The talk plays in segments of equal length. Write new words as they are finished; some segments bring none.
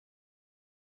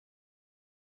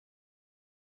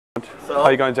So, how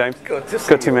you going, James? Good to see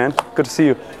Good you. Man. Good to see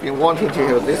you. Been wanting to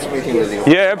have this meeting with you.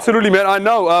 Yeah, absolutely, man. I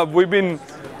know. We've been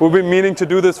meaning to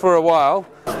do this for a while.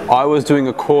 I was doing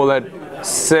a call at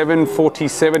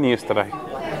 7:47 yesterday.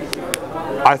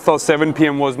 I thought 7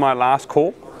 p.m. was my last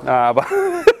call, but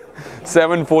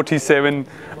 7:47,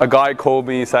 a guy called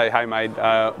me and say, "Hey, mate,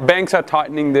 banks are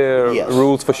tightening their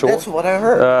rules for sure." That's what I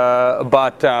heard.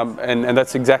 And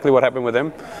that's exactly what happened with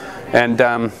him. And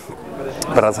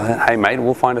but I was like, "Hey, mate,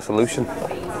 we'll find a solution."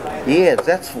 Yeah,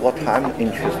 that's what I'm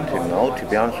interested to know. To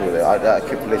be honest with you, I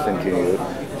keep listening to you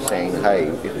saying, "Hey,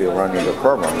 if you're running the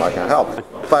program, I can help."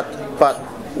 But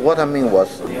what I mean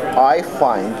was, I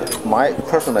find my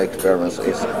personal experience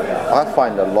is, I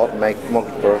find a lot of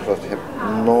mortgage brokers have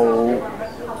knowing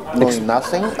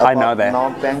nothing about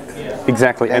non-bank.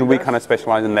 Exactly, and we kind of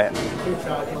specialize in that.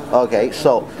 Okay,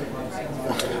 so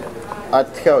I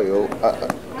tell you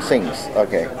things.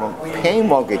 Okay, paying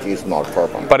mortgage is not a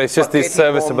problem. But it's just this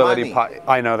serviceability part.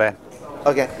 I know that.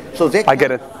 Okay, so they I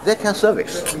get it. They can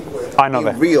service. I know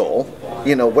that. Real,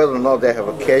 whether or not they have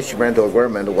a cash rental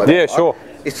agreement or whatever. Yeah, sure.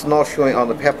 It's not showing on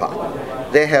the paper.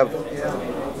 They have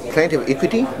plenty of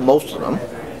equity. Most of them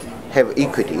have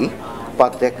equity,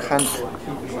 but they can't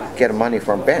get money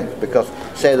from bank because,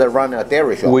 say, they run a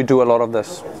dairy shop. We do a lot of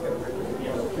this.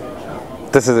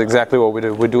 This is exactly what we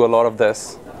do. We do a lot of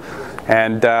this,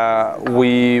 and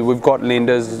we've got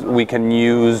lenders we can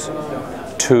use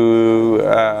to.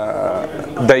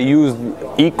 They use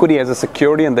equity as a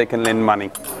security, and they can lend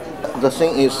money. The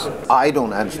thing is, I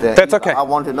don't understand. That's okay. I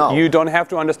want to know. You don't have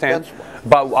to understand,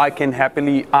 but I can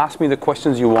happily ask me the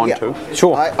questions you want to.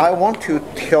 Sure. I want to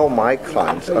tell my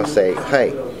clients and say,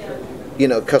 hey,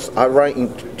 because I run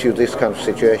into this kind of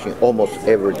situation almost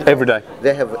every day. Every day.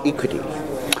 They have equity.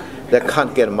 They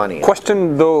can't get money.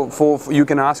 Question though, for you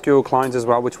can ask your clients as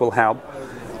well, which will help.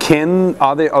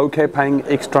 Are they okay paying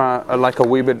extra, like a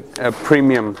wee bit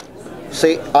premium?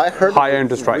 See, I heard higher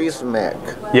interest rates.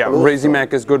 Resimac. Yeah,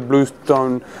 Resimac is good.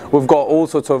 Bluestone. We've got all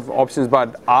sorts of options,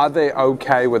 but are they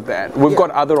okay with that? We've got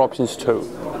other options too.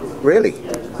 Really?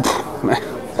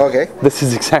 Okay. This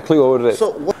is exactly what it is.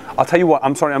 So I'll tell you what.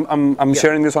 I'm sorry. I'm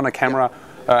sharing this on a camera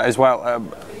as well.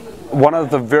 One of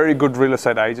the very good real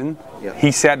estate agents.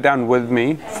 He sat down with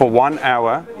me for 1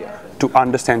 hour. To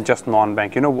understand just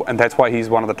non-bank, and that's why he's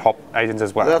one of the top agents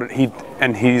as well.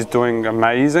 He's doing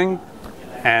amazing,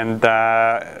 and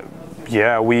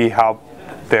we help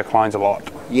their clients a lot.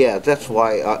 Yeah, that's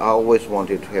why I always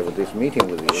wanted to have this meeting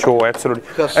with you. Sure, absolutely.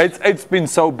 It's been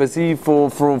so busy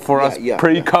for us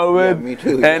pre-COVID, me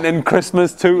too, and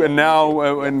Christmas too, and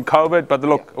now in COVID. But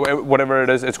look, whatever it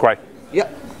is, it's great. Yeah.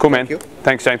 Cool, man. Thank you.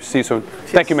 Thanks, James. See you soon.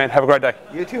 Cheers. Thank you, man. Have a great day.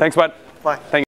 You too. Thanks, bud. Bye. Thank you.